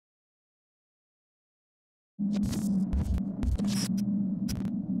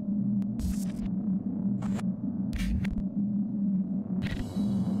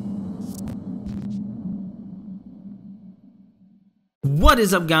What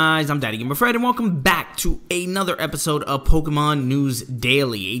is up, guys? I'm Daddy Gamer Fred, and welcome back to another episode of Pokemon News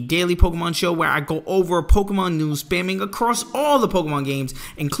Daily, a daily Pokemon show where I go over Pokemon news spamming across all the Pokemon games,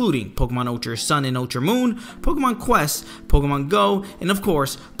 including Pokemon Ultra Sun and Ultra Moon, Pokemon Quest, Pokemon Go, and of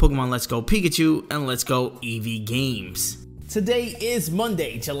course, Pokemon Let's Go Pikachu and Let's Go Eevee games. Today is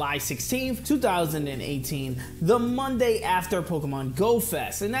Monday, July 16th, 2018, the Monday after Pokemon Go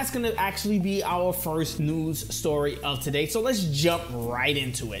Fest, and that's going to actually be our first news story of today, so let's jump right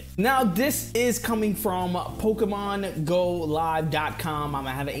into it. Now, this is coming from PokemonGoLive.com. I'm going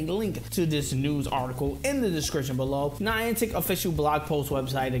to have a link to this news article in the description below. Niantic official blog post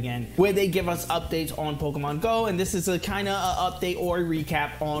website again, where they give us updates on Pokemon Go, and this is a kind of update or a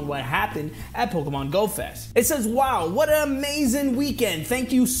recap on what happened at Pokemon Go Fest. It says, wow, what an amazing weekend.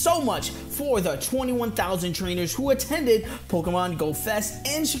 Thank you so much for the 21,000 trainers who attended Pokemon Go Fest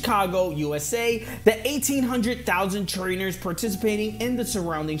in Chicago, USA, the 1,800,000 trainers participating in the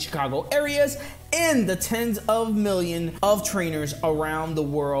surrounding Chicago areas, and the tens of millions of trainers around the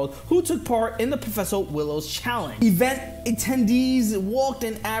world who took part in the Professor Willow's Challenge. Event attendees walked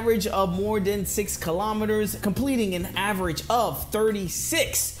an average of more than 6 kilometers, completing an average of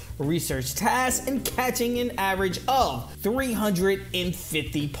 36 research tasks and catching an average of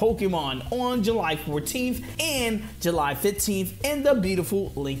 350 Pokemon on July 14th and July 15th in the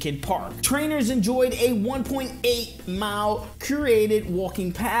beautiful Lincoln Park. Trainers enjoyed a 1.8-mile curated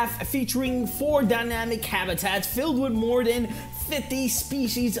walking path featuring 4 dynamic habitats filled with more than 50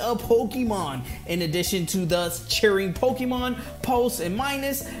 species of Pokemon, in addition to the cheering Pokemon, Pulse and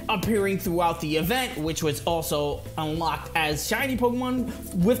Minus appearing throughout the event, which was also unlocked as shiny Pokemon.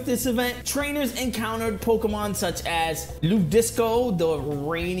 With this event, trainers encountered Pokemon such as Ludisco, the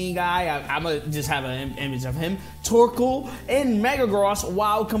rainy guy, I'm gonna just have an image of him, Torkoal, and Megagross,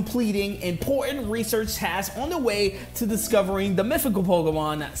 while completing important research tasks on the way to discovering the mythical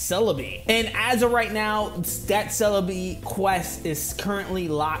Pokemon Celebi. And as of right now, that Celebi quest is currently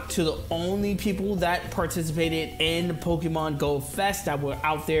locked to the only people that participated in Pokemon Go Fest that were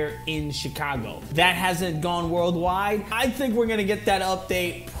out there in Chicago. That hasn't gone worldwide. I think we're gonna get that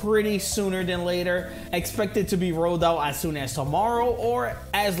update pretty sooner than later. Expect it to be rolled out as soon as tomorrow or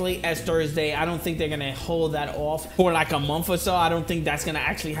as late as Thursday. I don't think they're gonna hold that off for like a month or so. I don't think that's gonna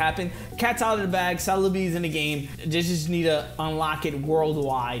actually happen. Cat's out of the bag, Celebi's in the game. They just need to unlock it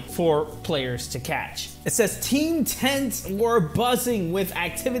worldwide for players to catch. It says team tents were buzzing with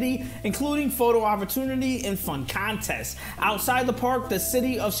activity, including photo opportunity and fun contests. Outside the park, the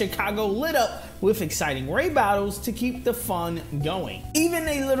city of Chicago lit up with exciting raid battles to keep the fun going. Even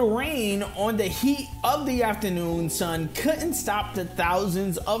a little rain on the heat of the afternoon sun couldn't stop the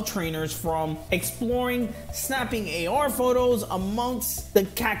thousands of trainers from exploring, snapping AR photos amongst the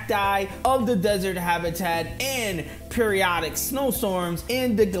cacti of the desert habitat and periodic snowstorms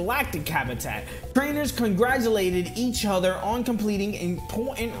in the galactic habitat. Trainers congratulated each other on completing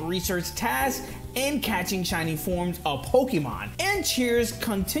important research tasks and catching shiny forms of Pokemon, and cheers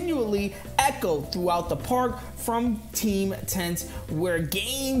continually echoed throughout the park from team tents where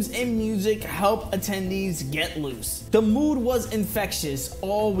games and music help attendees get loose. The mood was infectious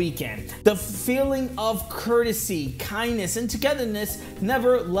all weekend. The feeling of courtesy, kindness, and togetherness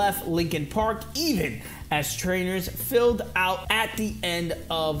never left Lincoln Park, even as trainers filled out at the end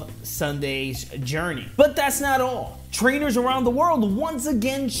of Sunday's journey. But that's not all. Trainers around the world once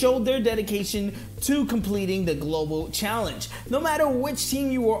again showed their dedication to completing the global challenge. No matter which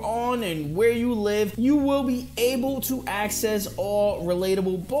team you are on and where you live, you will be able to access all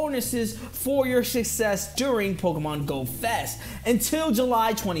relatable bonuses for your success during Pokemon Go Fest. Until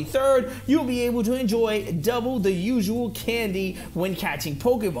July 23rd, you'll be able to enjoy double the usual candy when catching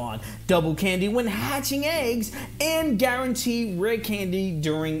Pokemon, double candy when hatching eggs, and guarantee rare candy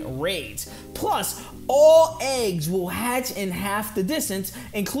during raids. Plus, all eggs will hatch in half the distance,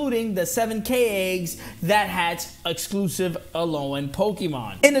 including the 7K eggs that hatch exclusive Alolan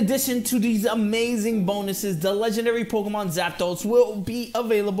Pokemon. In addition to these amazing bonuses, the legendary Pokemon Zapdos will be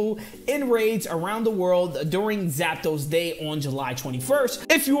available in raids around the world during Zapdos Day on July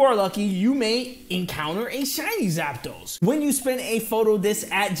 21st. If you are lucky, you may encounter a shiny Zapdos. When you spend a photo disc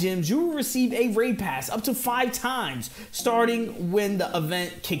at gyms, you will receive a raid pass up to 5 times, starting when the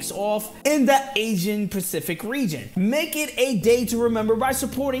event kicks off in the Asian Pacific region. Make it a day to remember by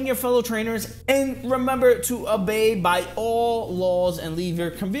supporting your fellow trainers, and remember to obey by all laws and leave your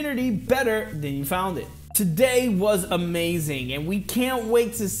community better than you found it. Today was amazing, and we can't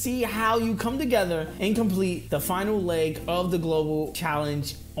wait to see how you come together and complete the final leg of the Global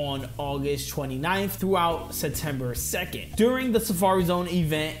Challenge on August 29th throughout September 2nd during the Safari Zone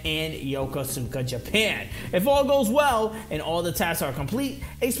event in Yokosuka, Japan. If all goes well and all the tasks are complete,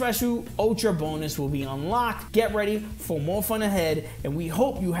 a special Ultra bonus will be unlocked. Get ready for more fun ahead, and we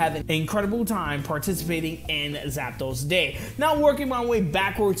hope you have an incredible time participating in Zapdos Day. Now, working my way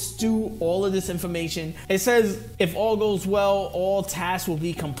backwards to all of this information, it says if all goes well, all tasks will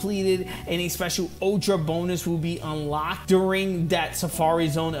be completed and a special Ultra bonus will be unlocked during that Safari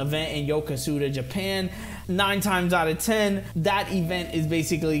Zone event in Yokosuka, Japan. 9 times out of 10, that event is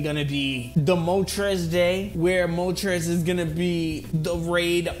basically gonna be the Moltres Day, where Moltres is gonna be the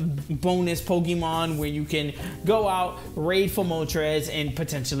raid bonus Pokemon where you can go out, raid for Moltres, and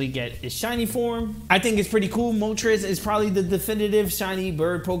potentially get its shiny form. I think it's pretty cool. Moltres is probably the definitive shiny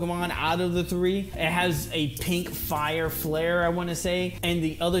bird Pokemon out of the 3. It has a pink fire flare, I want to say, and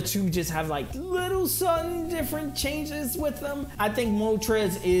the other 2 just have like little some different changes with them. I think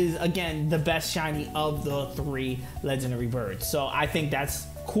Moltres is, again, the best shiny of the 3 legendary birds, so I think that's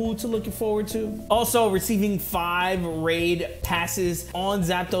cool to looking forward to. Also, receiving 5 raid passes on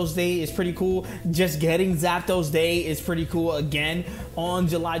Zapdos Day is pretty cool. Just getting Zapdos Day is pretty cool again on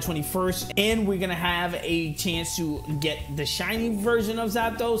July 21st, and we're gonna have a chance to get the shiny version of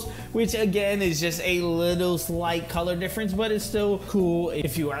Zapdos, which again is just a little slight color difference, but it's still cool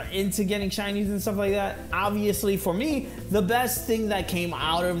if you are into getting shinies and stuff like that. Obviously, for me, the best thing that came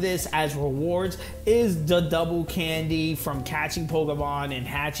out of this as rewards is the double candy from catching Pokemon and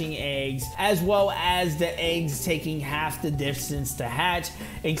hatching eggs, as well as the eggs taking half the distance to hatch,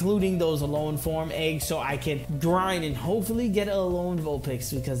 including those alone form eggs, so I can grind and hopefully get a lone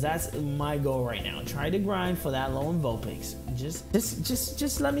Vulpix, because that's my goal right now. Try to grind for that lone Vulpix.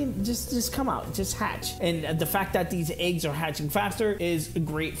 Just let me just come out, just hatch. And the fact that these eggs are hatching faster is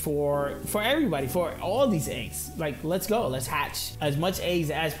great for everybody, for all these eggs. Like, let's go, let's hatch as much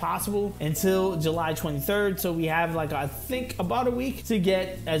eggs as possible until July 23rd. So we have, like, I think about a week to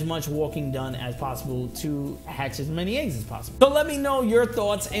get as much walking done as possible to hatch as many eggs as possible. So let me know your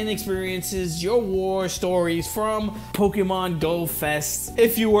thoughts and experiences, your war stories from Pokemon Go Fest.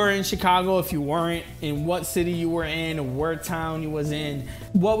 If you were in Chicago, if you weren't, in what city you were in, where town you was in,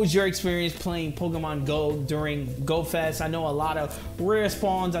 what was your experience playing Pokemon Go during Go Fest? I know a lot of rare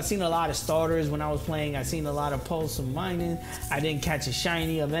spawns. I seen a lot of starters when I was playing. I seen a lot of pulse and mining. I didn't catch a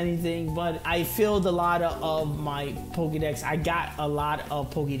shiny of anything, but I filled a lot of my Pokedex. I got a lot of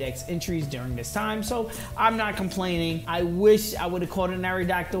Pokedex entries during this time, so I'm not complaining. I wish I would have caught an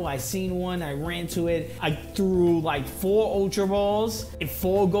Aerodactyl. I seen one, I ran to it. I threw like 4 Ultra Balls and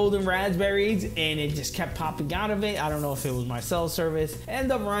 4 Golden Raspberries, and it just kept popping out of it. I don't know if it was my cell service.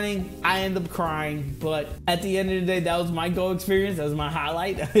 End up running, I end up crying, but at the end of the day, that was my Go experience. That was my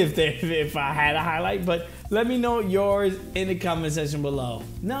highlight, if I had a highlight. But let me know yours in the comment section below.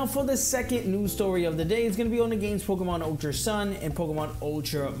 Now, for the second news story of the day, it's going to be on the games Pokemon Ultra Sun and Pokemon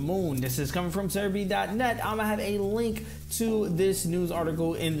Ultra Moon. This is coming from Cerebi.net. I'm going to have a link to this news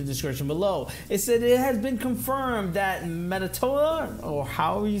article in the description below. It said it has been confirmed that Meloetta, or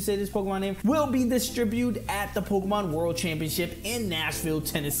however you say this Pokemon name, will be distributed at the Pokemon World Championship in Nashville,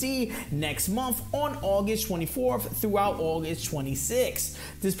 Tennessee next month on August 24th throughout August 26th.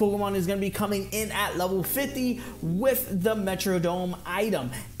 This Pokemon is going to be coming in at level 50 with the Metrodome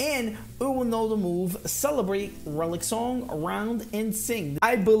item, and it will know the move Celebrate, Relic Song, Round, and Sing.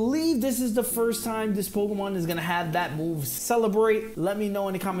 I believe this is the first time this Pokemon is going to have that move Celebrate. Let me know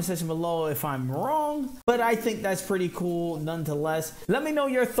in the comment section below if I'm wrong, but I think that's pretty cool nonetheless. Let me know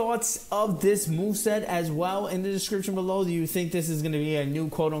your thoughts of this moveset as well in the description below. Do you think this is going to be a new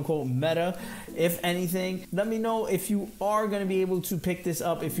quote-unquote meta, if anything? Let me know if you are going to be able to pick this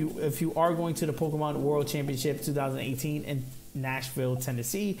up, if you are going to the Pokemon World Championship 2018 in Nashville,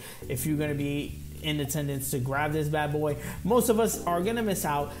 Tennessee, if you're going to be in attendance to grab this bad boy. Most of us are gonna miss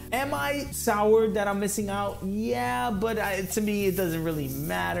out. Am I soured that I'm missing out? Yeah, but to me it doesn't really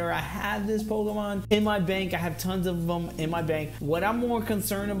matter. I have this Pokemon in my bank. I have tons of them in my bank. What I'm more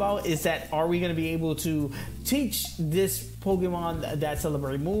concerned about is that, are we gonna be able to teach this Pokemon that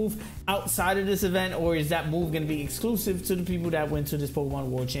Celebrate move outside of this event, or is that move going to be exclusive to the people that went to this Pokemon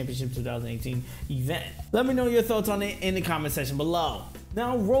World Championship 2018 event? Let me know your thoughts on it in the comment section below.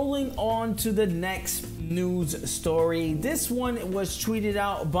 Now, rolling on to the next news story. This one was tweeted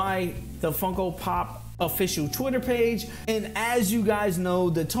out by the Funko Pop official Twitter page. And as you guys know,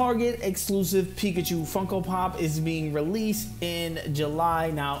 the Target exclusive Pikachu Funko Pop is being released in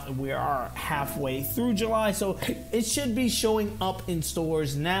July. Now we are halfway through July, so it should be showing up in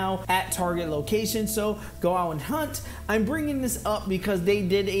stores now at Target locations, so go out and hunt. I'm bringing this up because they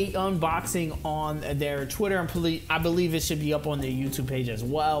did a unboxing on their Twitter, and I believe it should be up on their YouTube page as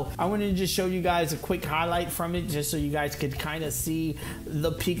well. I wanted to just show you guys a quick highlight from it, just so you guys could kind of see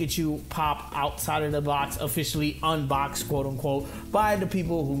the Pikachu Pop outside of the box, officially unboxed, quote unquote, by the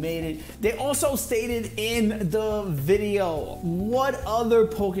people who made it. They also stated in the video, what other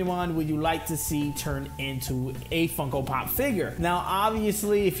Pokemon would you like to see turn into a Funko Pop figure? Now,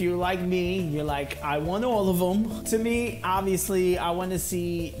 obviously, if you're like me, you're like, I want all of them. To me, obviously, I want to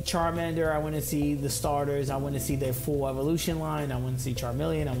see Charmander, I want to see the starters, I want to see their full evolution line, I want to see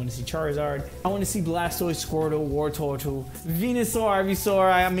Charmeleon, I want to see Charizard, I want to see Blastoise, Squirtle, Wartortle, Venusaur, Ivysaur,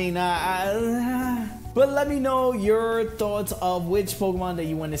 but let me know your thoughts of which Pokemon that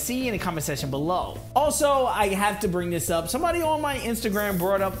you want to see in the comment section below. Also, I have to bring this up. Somebody on my Instagram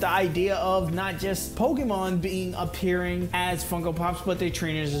brought up the idea of not just Pokemon appearing as Funko Pops, but their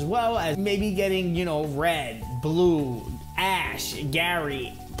trainers as well, as maybe getting, you know, Red, Blue, Ash,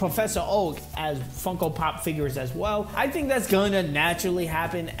 Gary, Professor Oak as Funko Pop figures as well. I think that's gonna naturally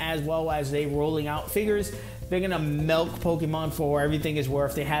happen, as well as they rolling out figures. They're gonna milk Pokemon for everything is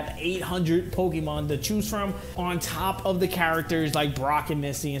worth. They have 800 Pokemon to choose from on top of the characters like Brock and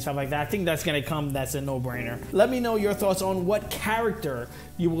Misty and stuff like that. I think that's gonna come, that's a no-brainer. Let me know your thoughts on what character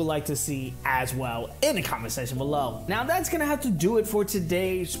you would like to see as well in the comment section below. Now that's gonna have to do it for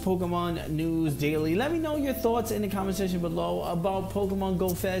today's Pokemon News Daily. Let me know your thoughts in the comment section below about Pokemon Go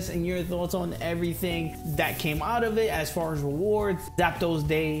Fest and your thoughts on everything that came out of it as far as rewards, Zapdos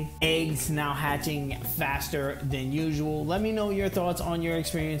Day, eggs now hatching faster than usual. Let me know your thoughts on your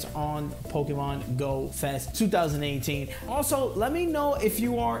experience on Pokemon Go Fest 2018. Also, let me know if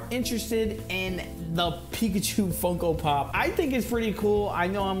you are interested in the Pikachu Funko Pop. I think it's pretty cool. I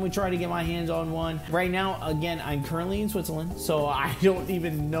know I'm gonna try to get my hands on one. Right now, again, I'm currently in Switzerland, so I don't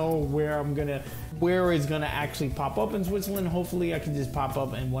even know where it's gonna actually pop up in Switzerland. Hopefully I can just pop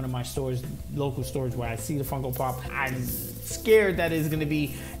up in one of my stores, local stores where I see the Funko Pop. I'm scared that it's gonna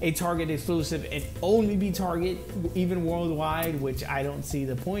be a Target exclusive and only be Target, even worldwide, which I don't see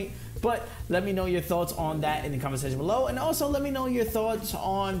the point. But let me know your thoughts on that in the comment section below. And also let me know your thoughts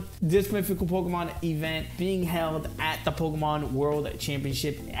on this mythical Pokemon event being held at the Pokemon World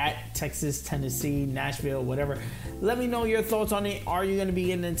Championship at Texas, Tennessee, Nashville, whatever. Let me know your thoughts on it. Are you going to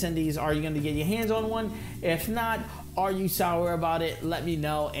be in attendees? Are you going to get your hands on one? If not, are you sour about it? Let me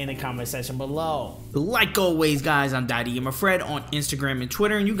know in the comment section below. Like always, guys, I'm Fred on Instagram and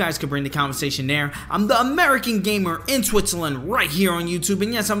Twitter, and you guys can bring the conversation there. I'm the American Gamer in Switzerland right here on YouTube,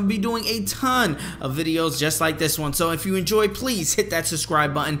 and yes, I'm going to be doing a ton of videos just like this one. So if you enjoy, please hit that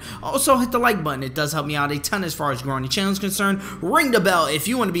subscribe button. Also, hit the like button. It does help me out a ton as far as growing the channel is concerned. Ring the bell if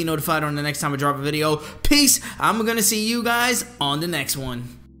you want to be notified on the next time I drop a video. Peace. I'm going to see you guys on the next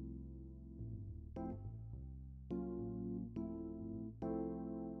one.